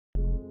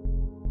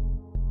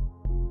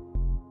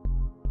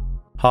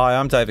Hi,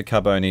 I'm Davide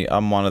Carbone.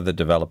 I'm one of the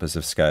developers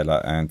of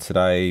Scalar, and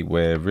today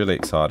we're really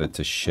excited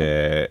to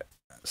share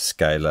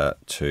Scalar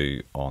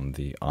 2 on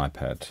the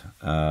iPad.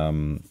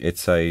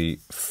 It's a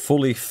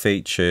fully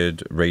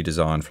featured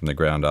redesign from the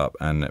ground up,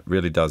 and it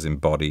really does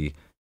embody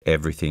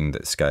everything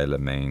that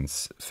Scalar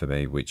means for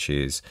me, which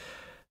is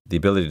the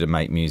ability to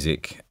make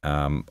music,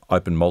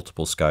 open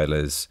multiple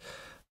scalars,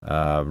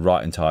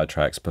 write entire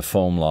tracks,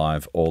 perform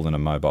live, all in a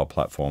mobile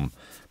platform,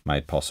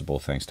 made possible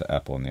thanks to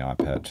Apple and the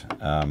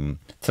iPad.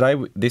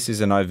 Today, this is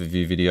an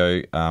overview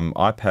video.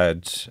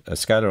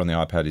 Scalar on the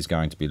iPad is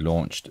going to be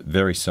launched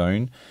very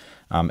soon.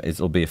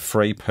 It'll be a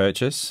free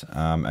purchase,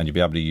 and you'll be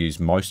able to use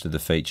most of the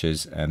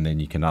features, and then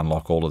you can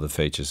unlock all of the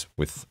features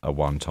with a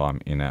one-time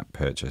in-app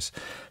purchase.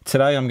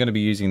 Today, I'm going to be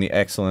using the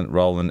excellent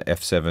Roland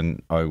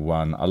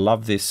F701. I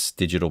love this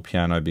digital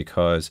piano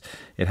because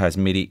it has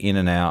Midi In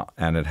and Out,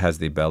 and it has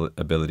the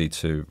ability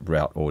to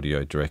route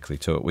audio directly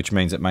to it, which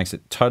means it makes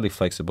it totally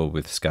flexible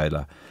with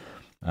Scalar.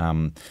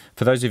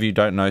 For those of you who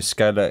don't know,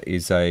 Scalar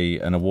is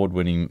an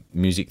award-winning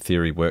music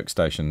theory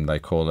workstation, they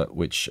call it,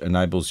 which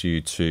enables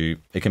you to,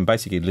 it can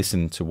basically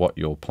listen to what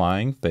you're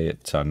playing, be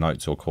it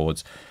notes or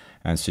chords,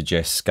 and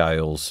suggest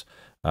scales,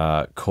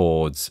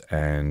 chords,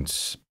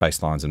 and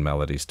bass lines and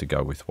melodies to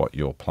go with what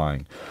you're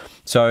playing.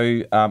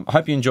 So I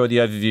hope you enjoyed the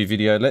overview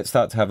video. Let's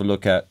start to have a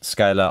look at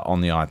Scalar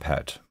on the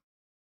iPad.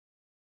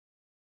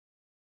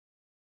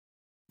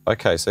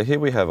 Okay, so here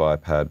we have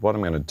iPad. What I'm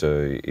going to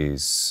do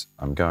is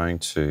I'm going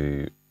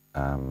to,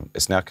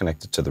 it's now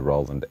connected to the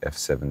Roland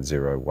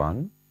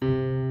F701.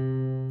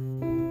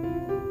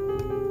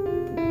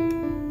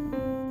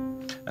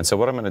 And so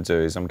what I'm going to do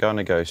is I'm going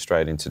to go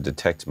straight into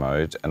detect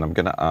mode, and I'm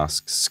going to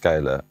ask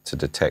Scalar to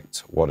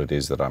detect what it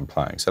is that I'm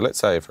playing. So let's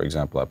say, for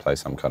example, I play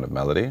some kind of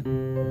melody.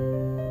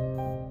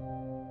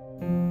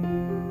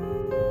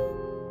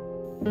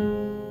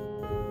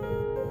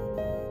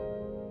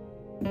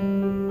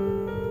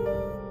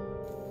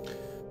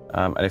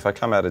 And if I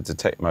come out of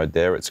detect mode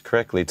there, it's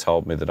correctly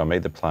told me that I'm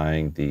either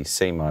playing the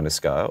C minor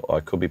scale, or I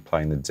could be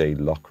playing the D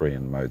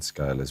Locrian mode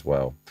scale as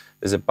well.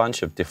 There's a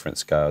bunch of different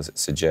scales it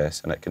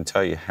suggests, and it can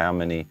tell you how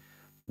many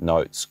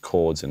notes,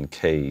 chords and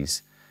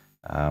keys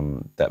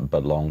that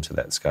belong to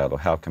that scale, or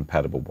how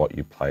compatible what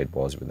you played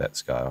was with that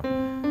scale.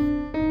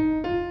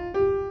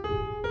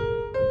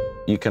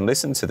 You can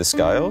listen to the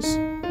scales,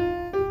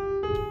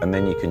 and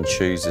then you can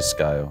choose a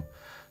scale.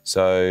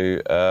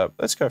 So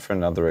let's go for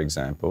another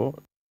example.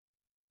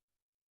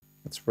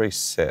 Let's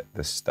reset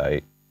the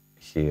state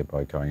here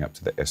by going up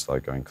to the S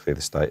logo and clear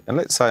the state. And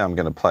let's say I'm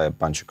going to play a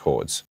bunch of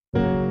chords.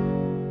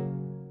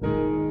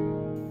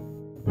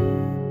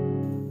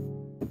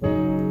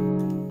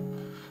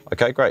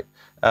 Okay, great.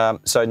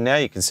 So now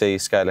you can see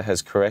Scalar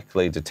has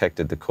correctly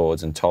detected the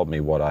chords and told me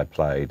what I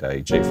played: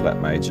 a G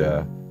flat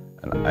major,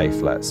 an A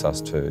flat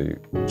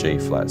sus2, G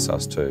flat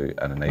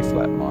sus2, and an E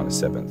flat minor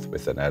 7th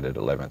with an added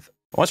 11th.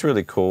 What's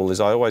really cool is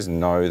I always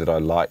know that I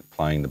like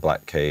playing the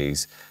black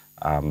keys,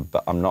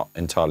 but I'm not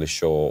entirely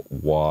sure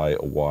why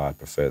I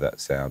prefer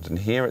that sound. And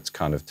here it's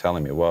kind of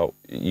telling me, well,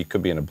 you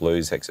could be in a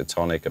blues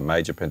hexatonic, a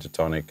major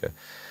pentatonic, a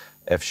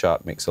F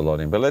sharp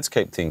mixolydian, but let's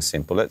keep things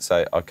simple. Let's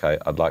say, okay,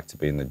 I'd like to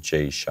be in the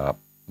G sharp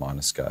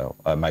minor scale,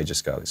 major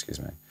scale,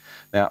 excuse me.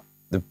 Now,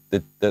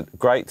 the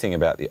great thing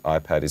about the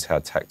iPad is how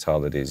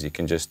tactile it is. You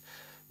can just,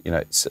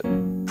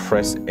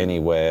 press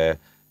anywhere,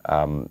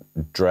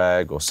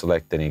 drag or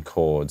select any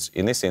chords.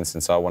 In this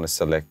instance, I want to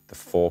select the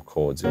 4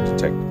 chords it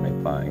detected me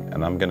playing,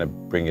 and I'm going to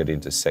bring it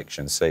into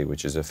section C,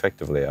 which is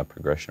effectively our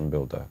progression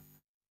builder.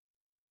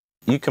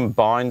 You can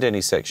bind any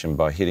section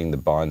by hitting the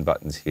bind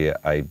buttons here,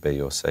 A,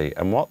 B or C,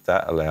 and what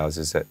that allows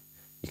is that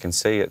you can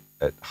see it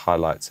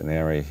highlights an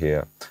area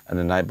here and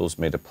enables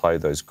me to play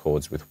those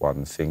chords with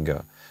one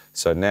finger.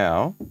 So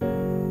now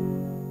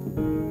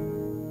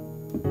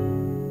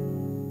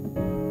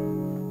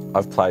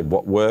I've played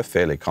what were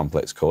fairly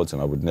complex chords,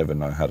 and I would never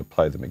know how to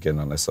play them again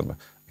unless I'm a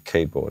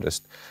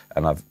keyboardist,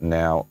 and I've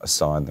now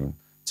assigned them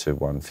to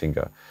one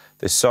finger.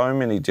 There's so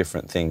many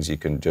different things you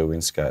can do in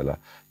Scalar.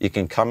 You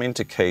can come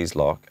into keys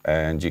lock,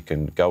 and you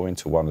can go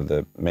into one of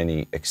the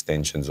many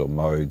extensions or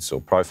modes,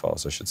 or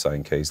profiles I should say,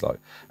 in keys lock,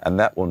 and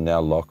that will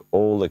now lock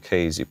all the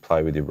keys you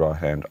play with your right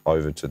hand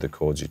over to the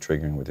chords you're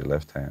triggering with your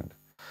left hand.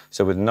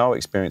 So with no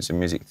experience in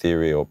music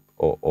theory or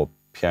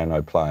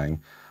piano playing,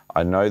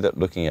 I know that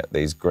looking at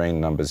these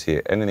green numbers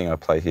here, anything I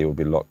play here will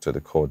be locked to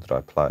the chord that I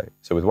play.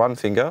 So with one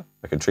finger,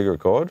 I can trigger a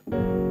chord,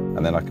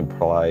 and then I can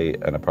play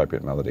an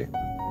appropriate melody.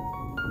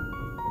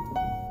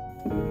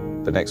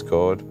 The next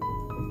chord.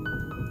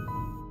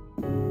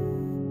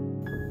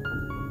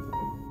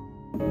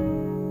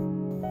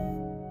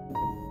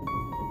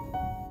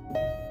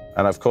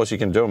 And of course you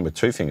can do them with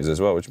 2 fingers as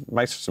well, which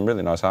makes some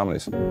really nice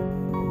harmonies.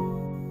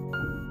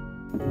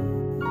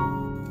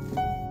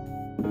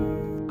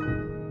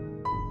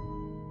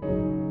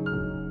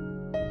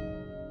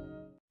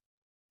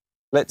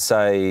 Let's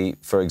say,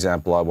 for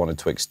example, I wanted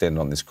to extend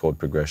on this chord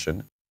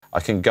progression.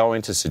 I can go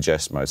into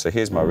suggest mode. So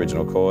here's my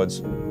original chords.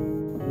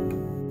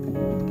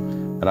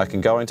 And I can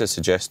go into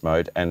suggest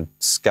mode, and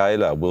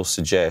Scalar will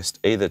suggest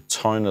either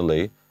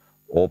tonally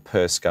or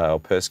per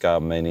scale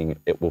meaning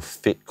it will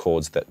fit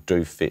chords that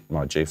do fit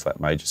my G-flat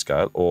major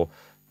scale, or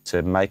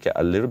to make it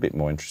a little bit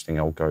more interesting,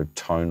 I'll go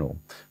tonal,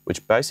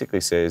 which basically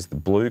says the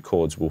blue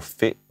chords will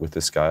fit with the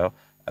scale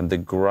and the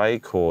grey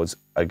chords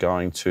are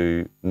going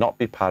to not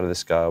be part of the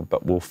scale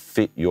but will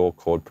fit your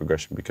chord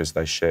progression because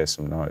they share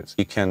some notes.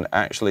 You can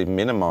actually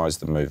minimise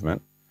the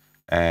movement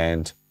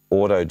and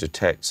auto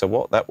detect. So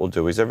what that will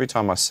do is every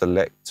time I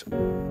select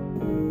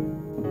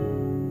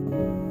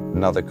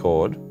another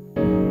chord,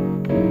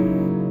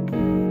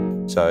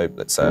 so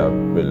let's say I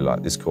really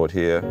like this chord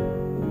here,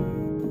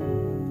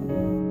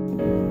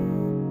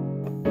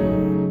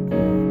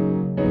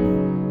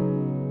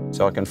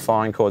 so I can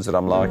find chords that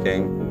I'm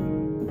liking.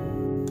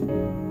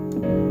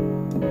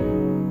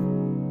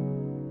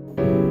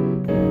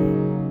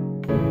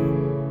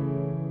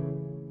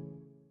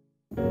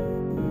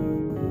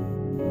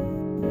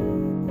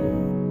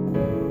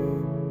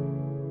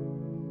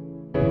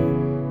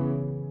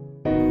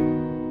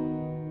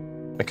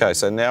 Okay,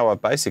 so now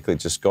I've basically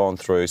just gone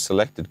through,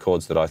 selected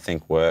chords that I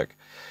think work,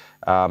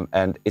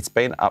 and it's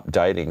been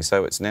updating.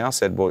 So it's now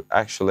said, well,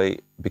 actually,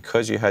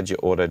 because you had your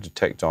auto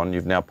detect on,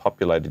 you've now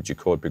populated your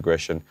chord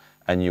progression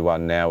and you are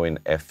now in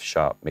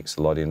F-sharp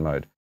mixolydian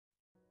mode.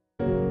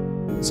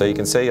 So you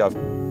can see I've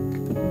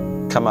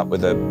come up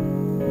with a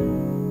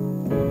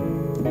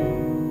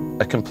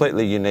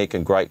completely unique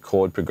and great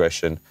chord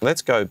progression.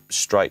 Let's go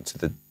straight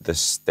to the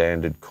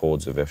standard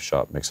chords of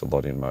F-sharp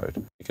mixolydian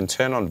mode. You can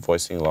turn on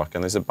voicing lock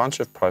and there's a bunch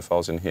of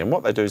profiles in here, and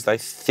what they do is they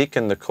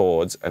thicken the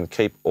chords and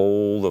keep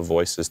all the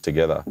voices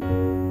together.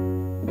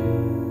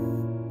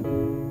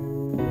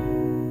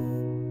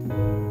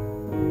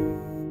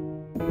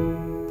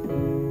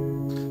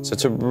 So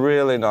it's a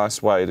really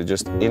nice way to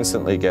just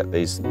instantly get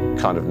these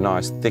kind of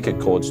nice thicker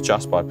chords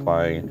just by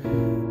playing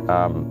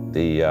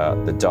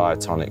the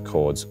diatonic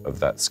chords of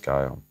that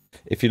scale.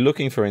 If you're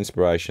looking for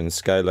inspiration,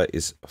 Scalar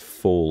is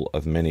full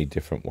of many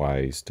different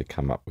ways to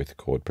come up with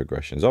chord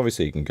progressions.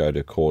 Obviously, you can go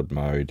to chord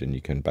mode and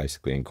you can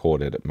basically in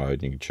chord edit mode,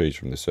 and you can choose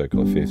from the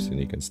circle of fifths and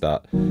you can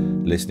start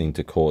listening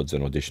to chords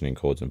and auditioning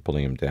chords and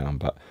pulling them down.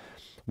 But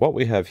what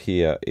we have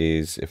here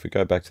is, if we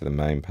go back to the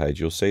main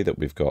page, you'll see that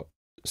we've got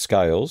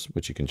scales,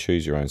 which you can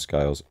choose your own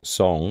scales,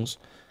 songs,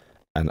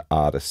 and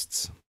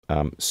artists.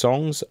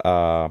 Songs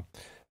are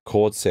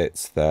chord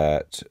sets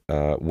that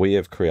we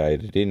have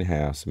created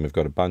in-house, and we've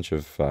got a bunch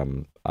of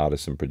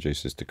artists and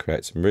producers to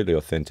create some really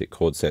authentic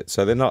chord sets.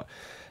 So they're not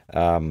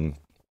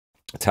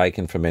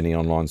taken from any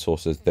online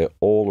sources. They're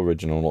all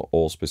original,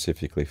 all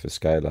specifically for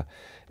Scalar.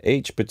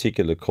 Each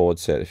particular chord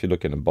set, if you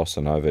look in a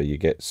bossa nova, you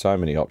get so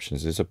many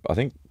options. There's, I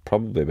think,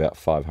 probably about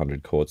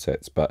 500 chord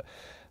sets, but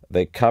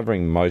they're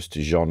covering most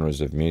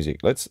genres of music.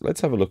 Let's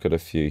have a look at a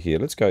few here.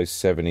 Let's go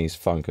 70s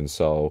funk and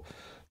soul.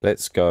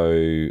 Let's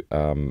go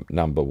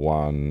number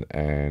one,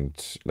 and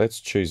let's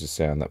choose a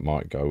sound that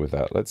might go with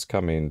that. Let's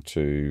come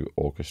into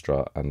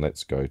orchestra and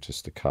let's go to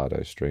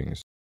staccato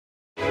strings.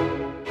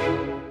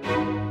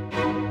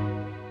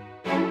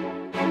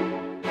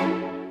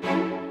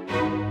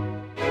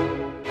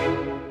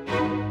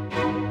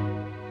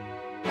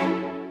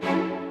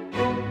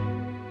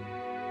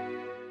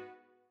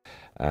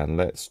 And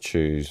let's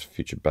choose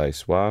future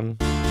bass 1.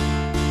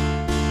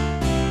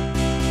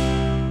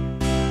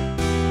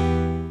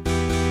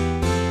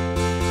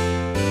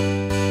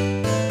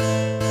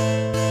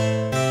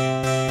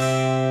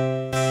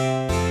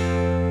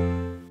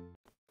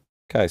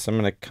 Okay, so I'm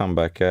going to come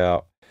back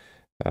out.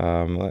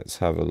 Let's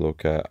have a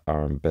look at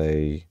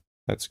R&B.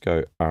 Let's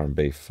go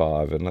R&B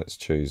 5 and let's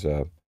choose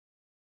an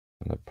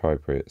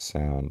appropriate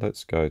sound.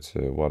 Let's go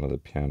to one of the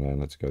piano and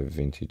let's go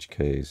vintage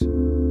keys.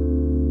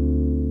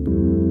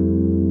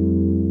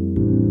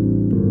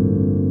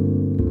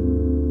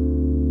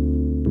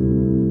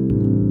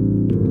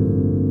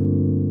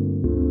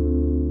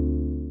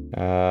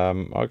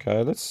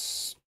 Okay,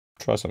 let's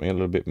try something a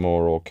little bit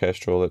more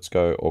orchestral. Let's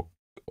go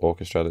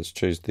orchestra. Let's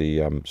choose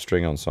the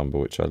string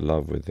ensemble, which I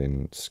love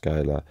within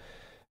Scalar.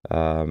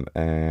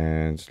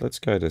 And let's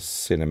go to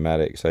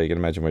cinematic. So you can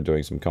imagine we're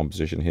doing some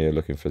composition here,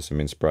 looking for some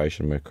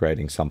inspiration. We're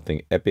creating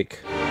something epic.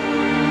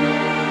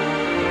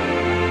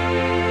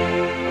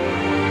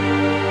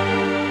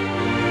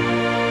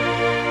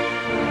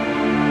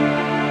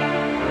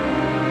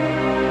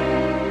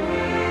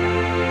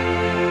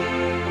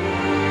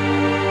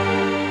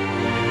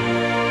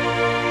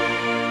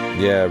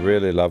 Yeah,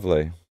 really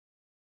lovely.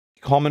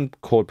 Common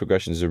chord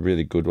progressions is a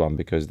really good one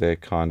because they're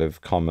kind of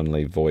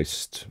commonly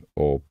voiced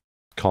or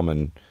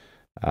common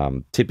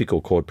typical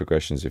chord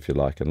progressions, if you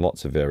like, and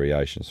lots of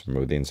variations from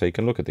within. So you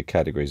can look at the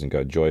categories and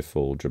go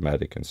joyful,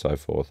 dramatic, and so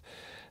forth.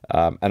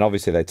 And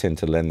obviously they tend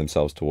to lend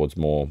themselves towards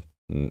more,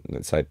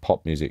 let's say,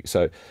 pop music.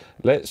 So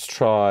let's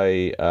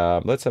try,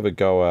 let's have a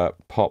go at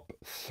pop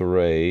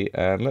 3,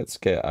 and let's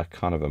get a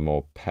kind of a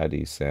more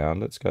paddy sound.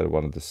 Let's go to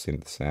one of the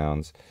synth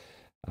sounds.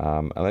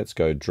 And let's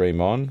go Dream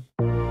On.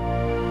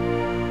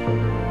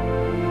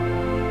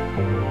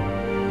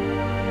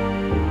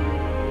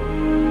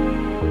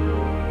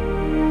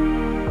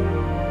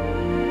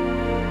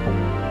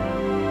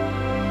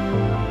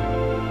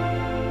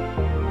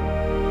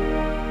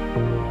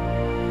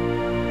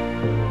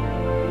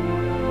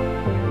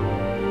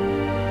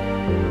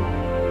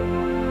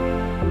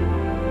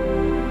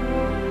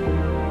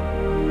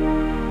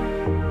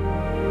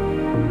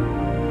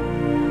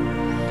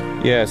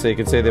 Yeah, so you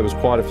can see there was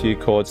quite a few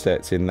chord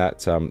sets in that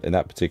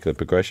particular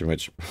progression,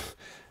 which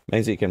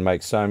means you can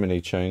make so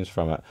many tunes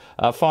from it.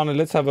 Finally,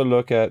 let's have a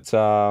look at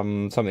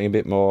something a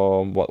bit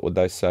more, what would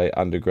they say,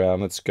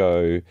 underground. Let's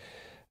go,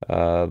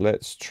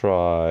 let's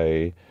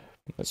try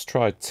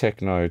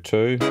techno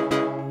too.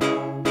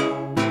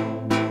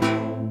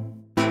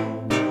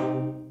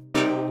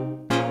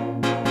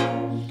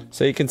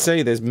 So you can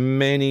see there's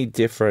many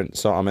different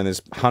songs. I mean,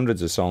 there's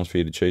hundreds of songs for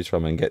you to choose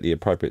from and get the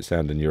appropriate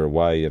sound and you're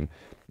away. And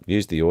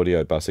use the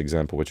audio bus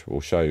example, which we'll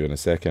show you in a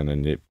second,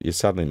 and you're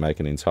suddenly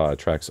making entire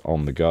tracks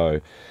on the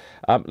go.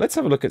 Let's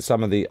have a look at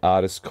some of the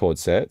artist chord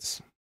sets.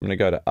 I'm going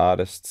to go to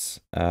artists,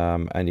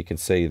 and you can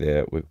see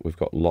there we've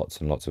got lots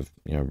and lots of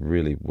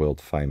really world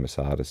famous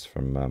artists,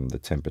 from the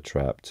Temper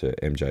Trap to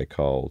MJ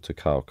Cole to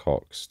Carl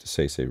Cox to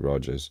CC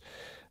Rogers.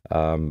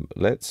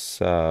 Let's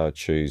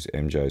choose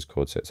MJ's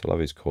chord sets. I love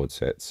his chord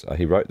sets.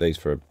 He wrote these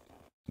for a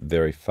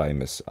very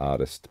famous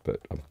artist, but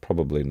I'm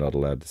probably not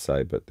allowed to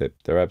say, but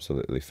they're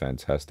absolutely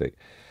fantastic.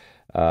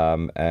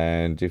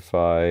 And if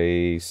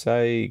I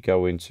say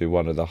go into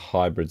one of the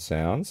hybrid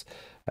sounds,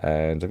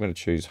 and I'm going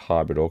to choose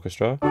hybrid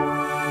orchestra.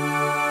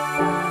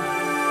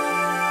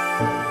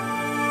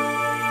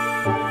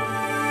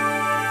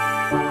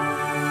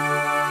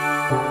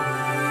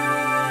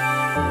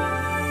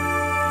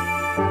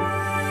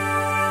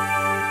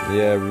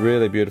 Yeah,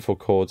 really beautiful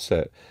chord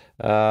set.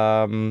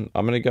 I'm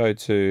going to go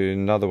to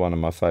another one of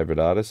my favourite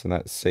artists, and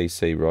that's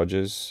CC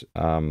Rogers.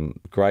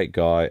 Great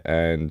guy,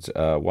 and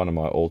one of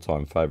my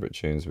all-time favourite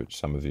tunes, which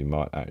some of you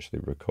might actually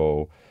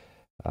recall.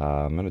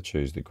 I'm going to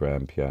choose the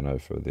grand piano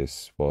for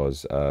this.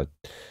 Was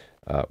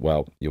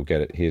well, you'll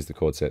get it. Here's the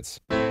chord sets.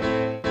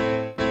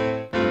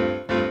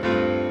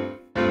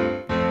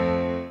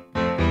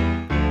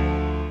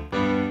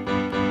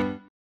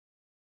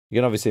 You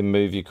can obviously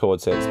move your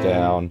chord sets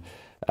down,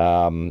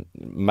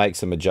 make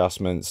some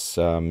adjustments.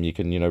 You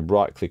can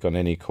right click on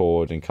any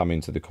chord and come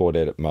into the chord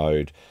edit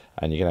mode,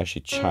 and you can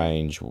actually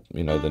change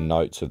the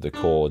notes of the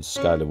chords.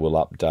 Scalar will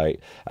update,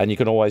 and you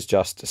can always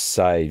just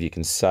save. You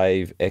can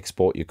save,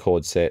 export your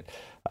chord set,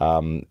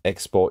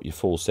 export your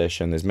full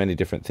session. There's many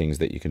different things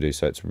that you can do,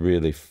 so it's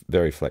really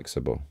very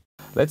flexible.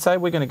 Let's say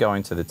we're going to go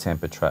into the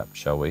Temper Trap,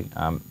 shall we?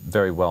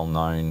 Very well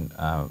known,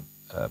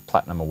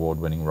 platinum award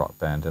winning rock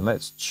band, and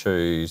let's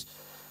choose.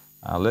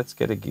 Let's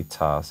get a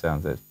guitar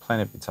sound. There's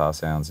plenty of guitar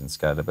sounds in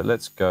Scalar, but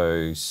let's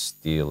go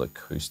steel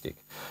acoustic.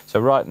 So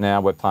right now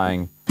we're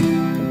playing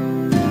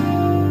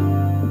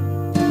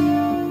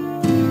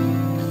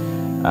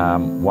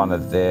one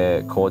of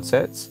their chord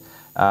sets.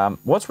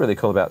 What's really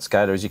cool about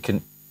Scalar is you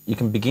can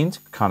begin to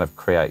kind of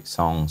create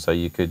songs. So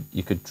you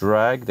could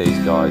drag these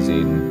guys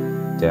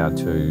in down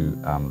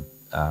to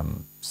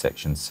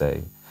section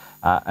C,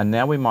 and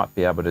now we might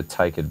be able to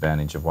take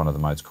advantage of one of the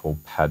modes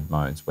called pad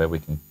modes, where we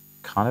can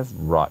kind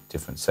of write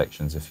different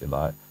sections, if you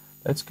like.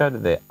 Let's go to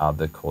their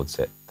other chord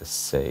set, the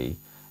C,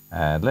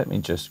 and let me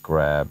just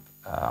grab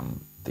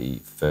the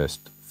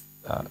first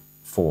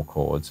 4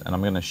 chords, and I'm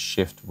going to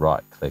shift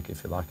right click,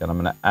 if you like, and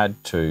I'm going to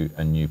add to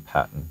a new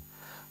pattern.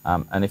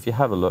 And if you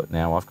have a look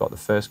now, I've got the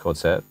first chord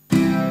set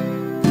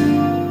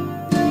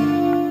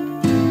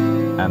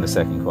and the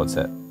second chord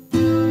set.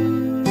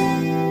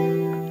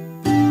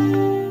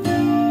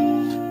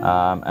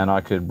 And I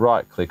could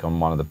right click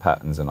on one of the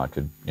patterns, and I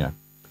could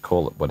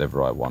call it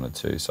whatever I wanted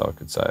to. So I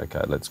could say,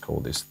 okay, let's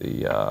call this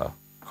the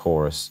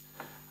chorus,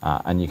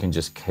 and you can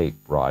just keep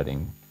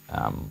writing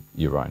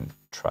your own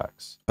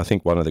tracks. I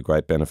think one of the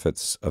great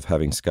benefits of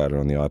having Scalar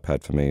on the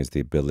iPad for me is the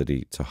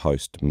ability to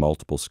host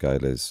multiple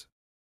scalars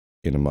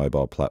in a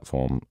mobile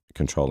platform,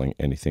 controlling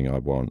anything I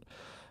want.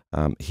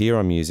 Here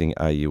I'm using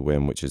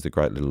AUM, which is the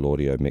great little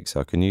audio mixer.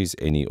 I can use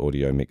any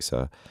audio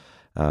mixer.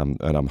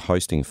 And I'm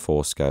hosting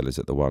 4 scalars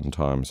at the one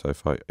time. So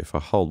if I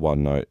hold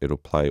one note, it'll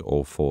play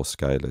all 4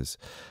 scalars.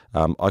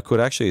 I could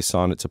actually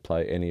assign it to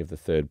play any of the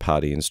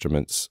third-party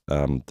instruments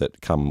that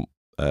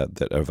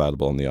are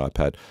available on the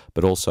iPad,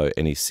 but also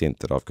any synth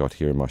that I've got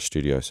here in my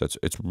studio. So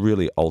it's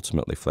really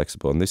ultimately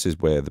flexible, and this is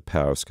where the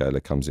power of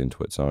Scalar comes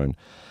into its own.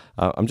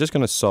 I'm just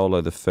going to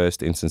solo the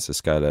first instance of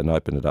Scalar and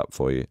open it up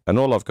for you. And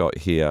all I've got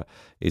here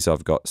is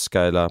I've got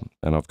Scalar,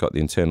 and I've got the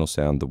internal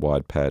sound, the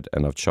wide pad,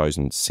 and I've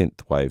chosen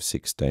Synthwave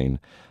 16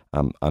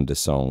 under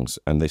songs,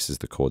 and this is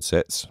the chord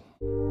sets.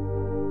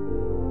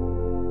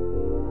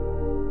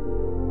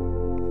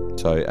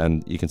 So,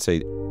 and you can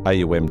see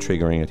AUM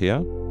triggering it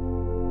here.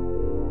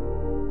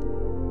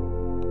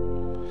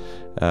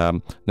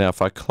 Now,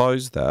 if I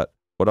close that,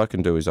 what I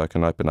can do is I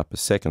can open up a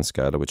second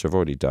scalar, which I've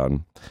already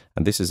done,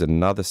 and this is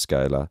another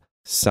scalar,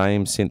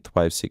 same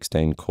Synthwave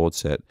 16 chord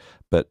set,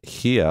 but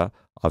here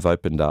I've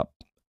opened up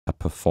a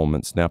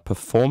performance. Now,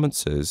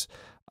 performances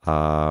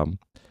are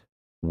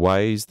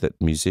ways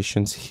that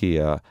musicians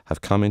here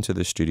have come into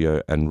the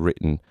studio and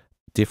written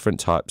different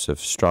types of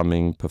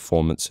strumming,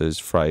 performances,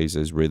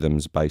 phrases,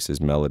 rhythms,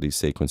 basses, melodies,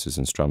 sequences,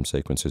 and strum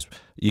sequences.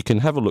 You can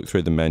have a look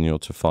through the manual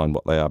to find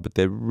what they are, but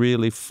they're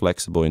really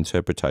flexible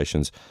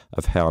interpretations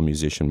of how a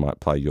musician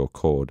might play your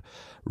chord.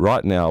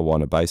 Right now I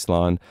want a bass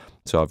line,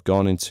 so I've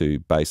gone into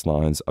bass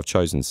lines. I've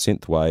chosen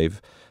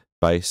Synthwave.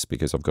 bass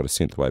because I've got a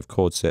synthwave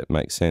chord set,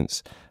 makes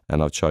sense,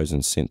 and I've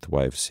chosen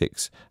synthwave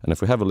 6. And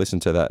if we have a listen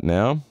to that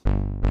now.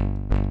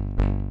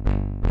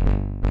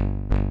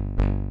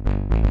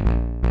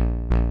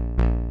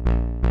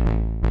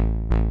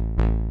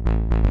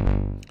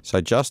 So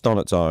just on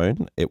its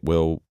own, it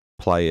will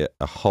play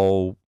a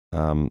whole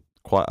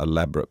quite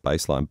elaborate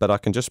bass line, but I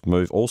can just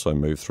also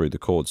move through the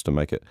chords to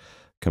make it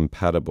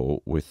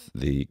compatible with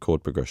the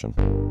chord progression.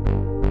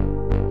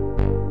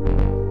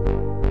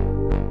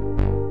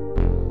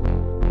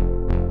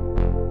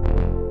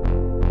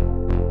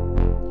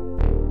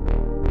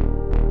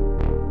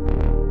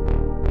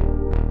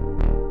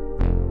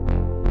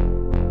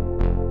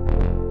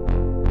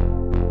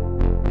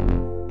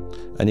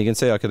 And you can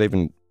see I could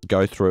even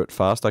go through it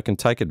fast. I can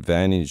take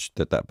advantage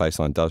that that bass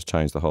line does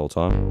change the whole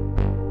time.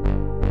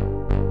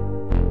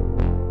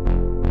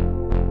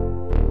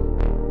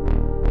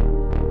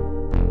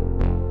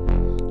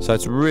 So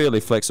it's really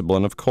flexible,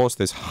 and of course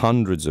there's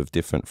hundreds of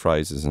different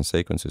phrases and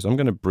sequences. I'm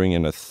going to bring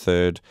in a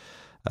third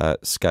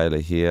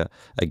scalar here.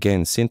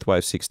 Again,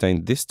 synthwave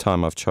 16. This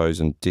time I've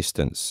chosen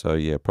distance. So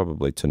yeah,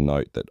 probably to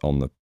note that on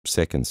the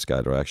second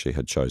scalar I actually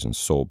had chosen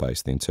saw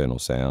bass, the internal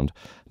sound.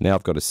 Now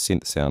I've got a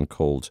synth sound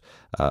called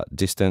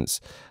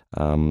distance,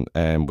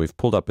 and we've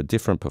pulled up a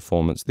different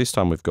performance. This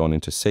time we've gone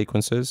into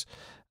sequences,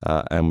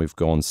 and we've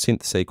gone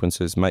synth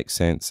sequences, makes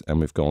sense, and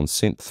we've gone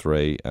synth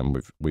 3,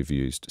 and we've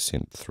used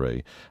synth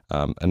 3.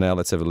 And now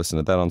let's have a listen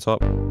to that on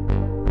top.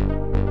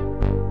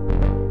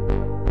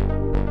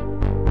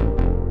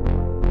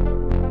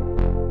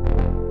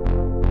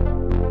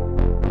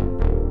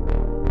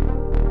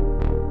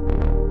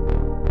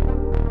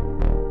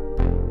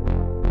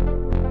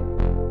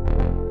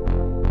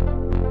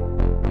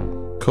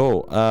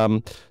 Cool.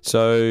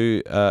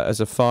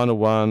 As a final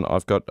one,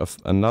 I've got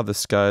another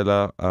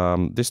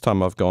scalar. This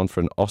time I've gone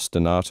for an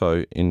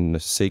ostinato in the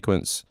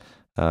sequence,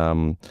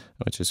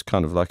 which is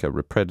kind of like a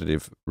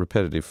repetitive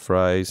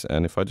phrase.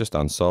 And if I just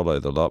unsolo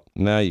the lot,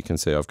 now you can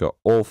see I've got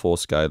all 4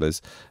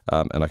 scalars,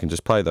 and I can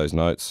just play those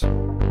notes.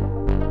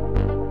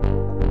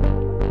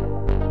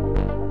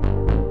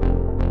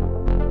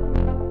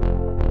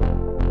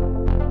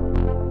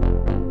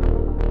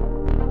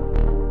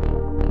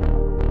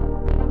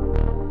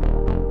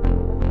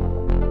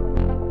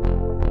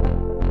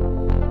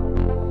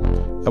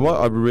 And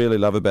what I really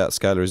love about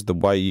scalar is the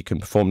way you can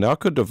perform. Now I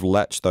could have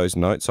latched those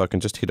notes, so I can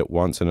just hit it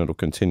once and it'll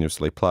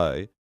continuously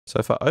play. So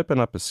if I open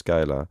up a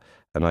scalar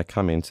and I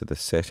come into the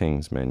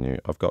settings menu,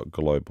 I've got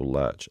global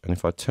latch. And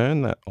if I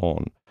turn that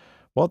on,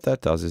 what that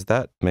does is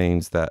that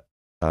means that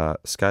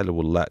scalar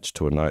will latch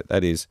to a note.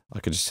 That is, I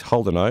could just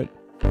hold a note.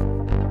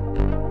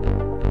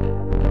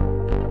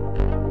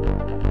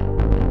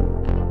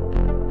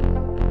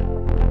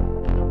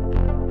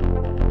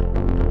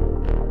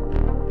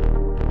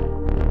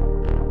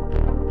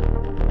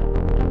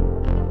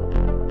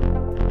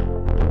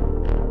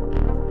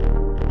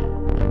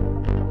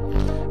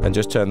 And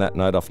just turn that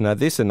note off. Now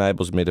this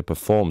enables me to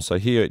perform. So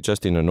here,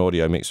 just in an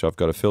audio mixer, I've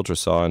got a filter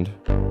assigned.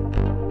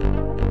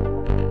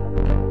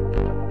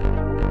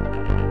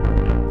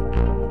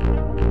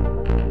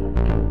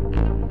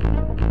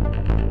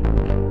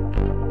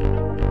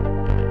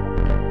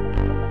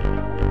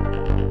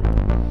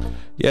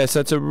 Yeah,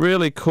 so it's a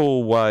really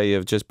cool way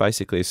of just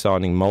basically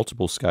assigning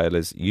multiple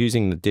scalars,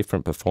 using the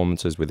different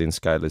performances within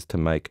scalars to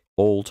make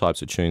all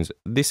types of tunes.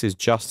 This is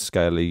just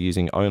scalar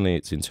using only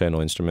its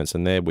internal instruments,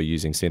 and there we're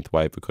using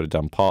synthwave. We could have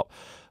done pop,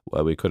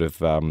 we could have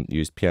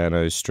used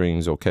pianos,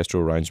 strings,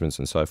 orchestral arrangements,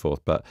 and so forth.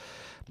 But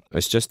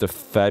it's just a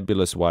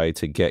fabulous way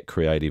to get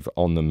creative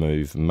on the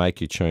move, make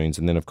your tunes,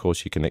 and then of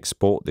course you can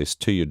export this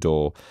to your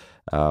DAW,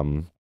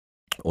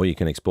 or you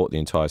can export the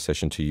entire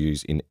session to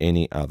use in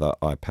any other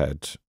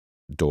iPad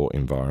DAW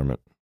environment.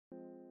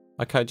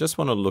 Okay, just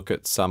want to look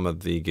at some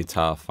of the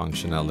guitar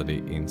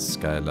functionality in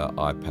Scalar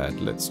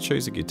iPad. Let's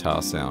choose a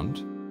guitar sound.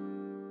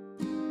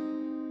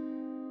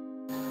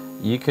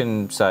 You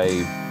can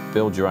say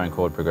build your own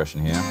chord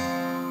progression here,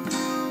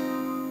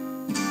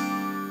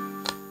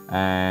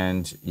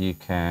 and you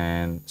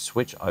can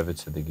switch over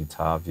to the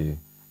guitar view,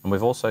 and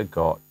we've also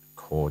got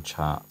chord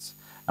charts,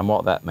 and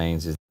what that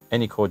means is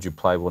any chord you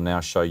play will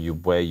now show you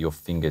where your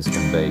fingers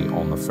can be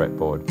on the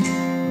fretboard.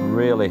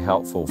 Really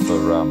helpful for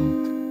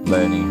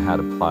learning how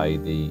to play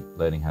the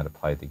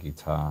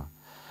guitar.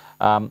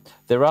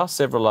 There are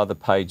several other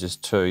pages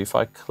too. If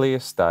I clear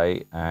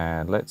state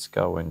and let's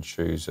go and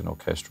choose an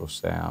orchestral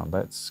sound,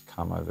 let's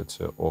come over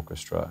to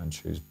orchestra and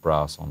choose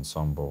brass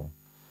ensemble.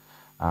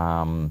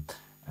 And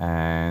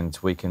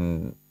we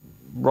can,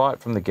 right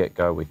from the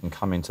get-go, we can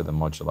come into the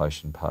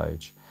modulation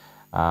page.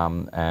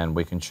 And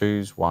we can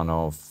choose one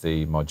of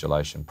the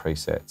modulation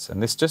presets.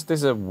 And this just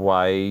is a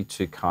way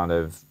to kind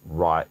of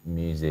write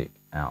music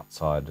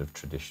outside of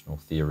traditional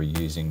theory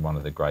using one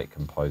of the great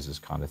composers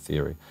kind of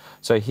theory.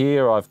 So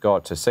here I've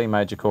got a C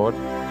major chord.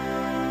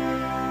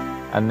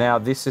 And now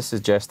this is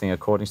suggesting,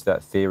 according to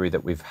that theory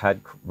that we've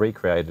had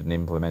recreated and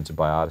implemented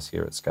by artists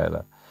here at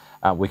Scalar,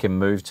 we can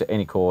move to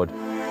any chord.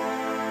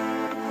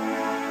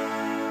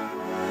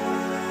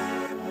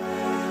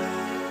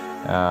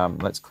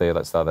 Let's clear,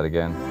 let's start that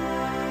again.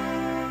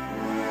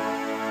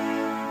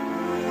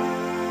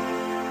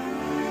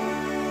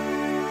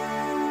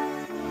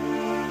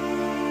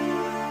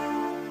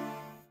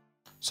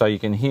 So you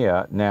can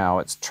hear now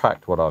it's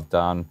tracked what I've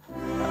done,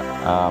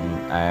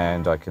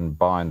 and I can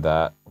bind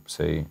that.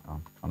 Oopsie,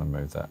 I'm trying to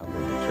move that a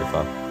little bit too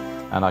far.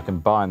 And I can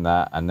bind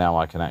that, and now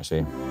I can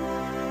actually...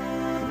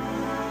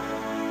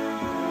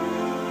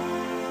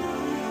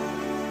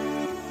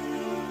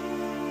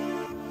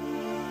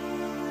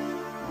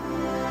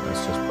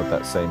 Let's just put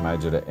that C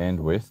major to end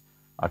with.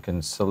 I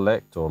can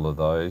select all of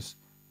those,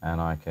 and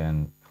I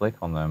can click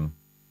on them,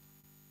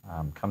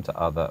 come to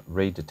other,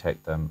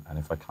 redetect them, and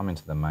if I come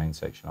into the main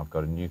section, I've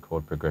got a new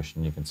chord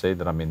progression. You can see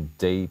that I'm in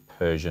D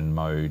Persian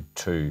mode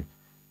 2,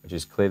 which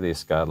is clearly a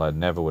scale I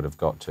never would have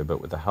got to, but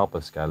with the help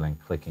of scaling,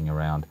 clicking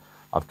around,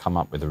 I've come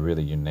up with a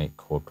really unique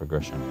chord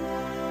progression.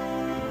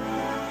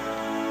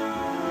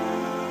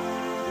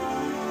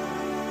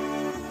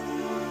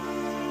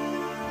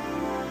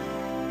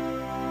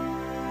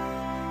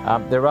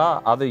 There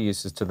are other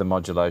uses to the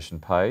modulation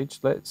page.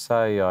 Let's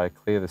say I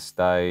clear the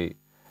state,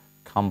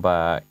 come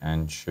back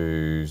and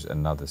choose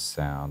another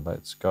sound.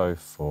 Let's go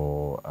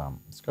for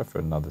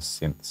another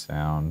synth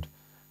sound.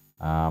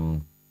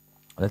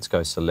 Let's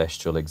go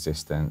Celestial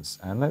Existence,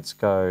 and let's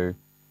go,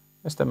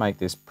 just to make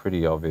this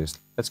pretty obvious,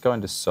 let's go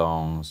into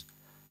songs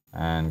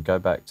and go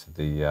back to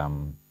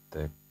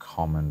the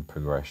common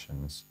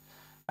progressions.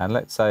 And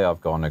let's say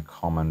I've gone a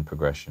common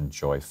progression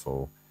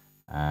joyful,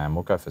 and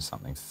we'll go for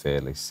something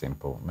fairly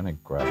simple. I'm going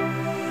to grab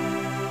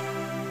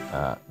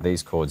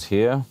these chords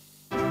here.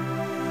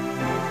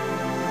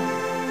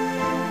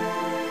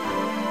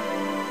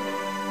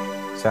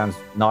 Sounds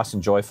nice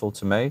and joyful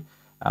to me.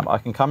 I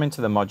can come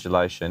into the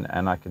modulation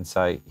and I can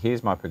say,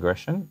 here's my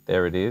progression,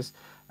 there it is,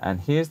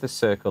 and here's the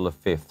circle of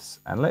fifths.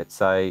 And let's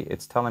say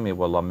it's telling me,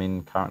 well,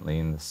 I'm currently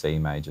in the C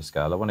major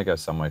scale. I want to go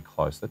somewhere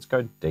close. Let's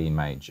go D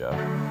major.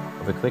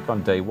 If I click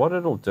on D, what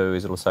it'll do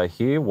is it'll say,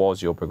 here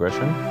was your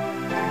progression.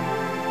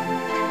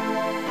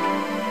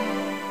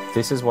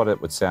 This is what it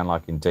would sound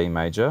like in D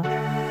major.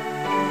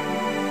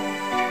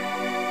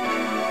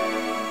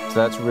 So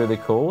that's really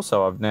cool.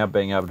 So I've now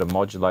been able to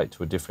modulate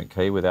to a different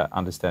key without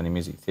understanding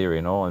music theory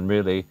and all. And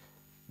really,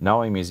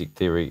 knowing music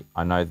theory,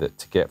 I know that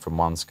to get from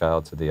one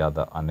scale to the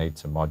other, I need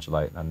to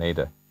modulate. I need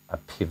a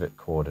pivot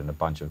chord and a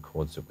bunch of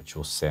chords which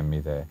will send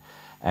me there.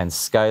 And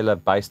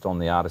Scalar, based on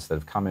the artists that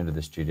have come into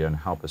the studio and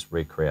help us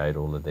recreate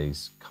all of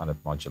these kind of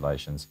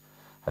modulations,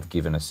 have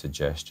given us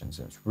suggestions.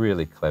 And it's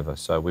really clever.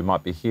 So we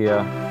might be here,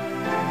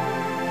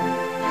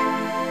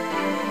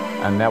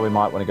 and now we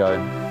might want to go,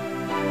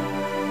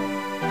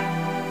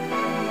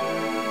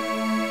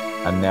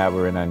 and now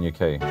we're in our new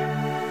key.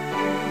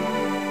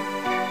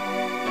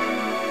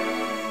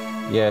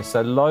 Yeah,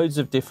 so loads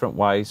of different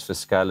ways for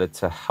Scalar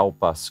to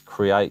help us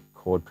create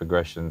chord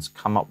progressions,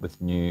 come up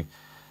with new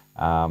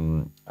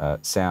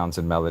sounds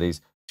and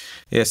melodies.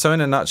 Yeah, so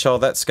in a nutshell,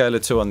 that's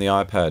Scalar 2 on the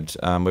iPad.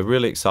 We're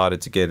really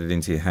excited to get it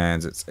into your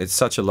hands. It's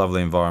such a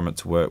lovely environment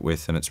to work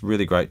with, and it's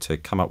really great to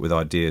come up with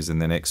ideas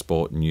and then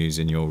export and use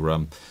in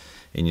your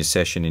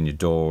session, in your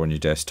DAW, on your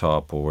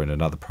desktop, or in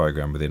another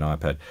program within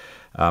iPad.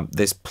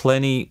 There's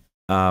plenty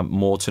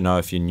more to know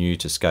if you're new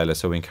to Scalar,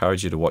 so we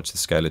encourage you to watch the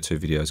Scalar 2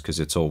 videos because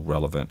it's all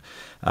relevant.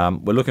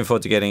 We're looking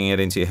forward to getting it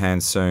into your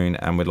hands soon,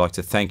 and we'd like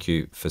to thank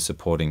you for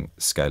supporting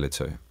Scalar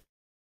 2.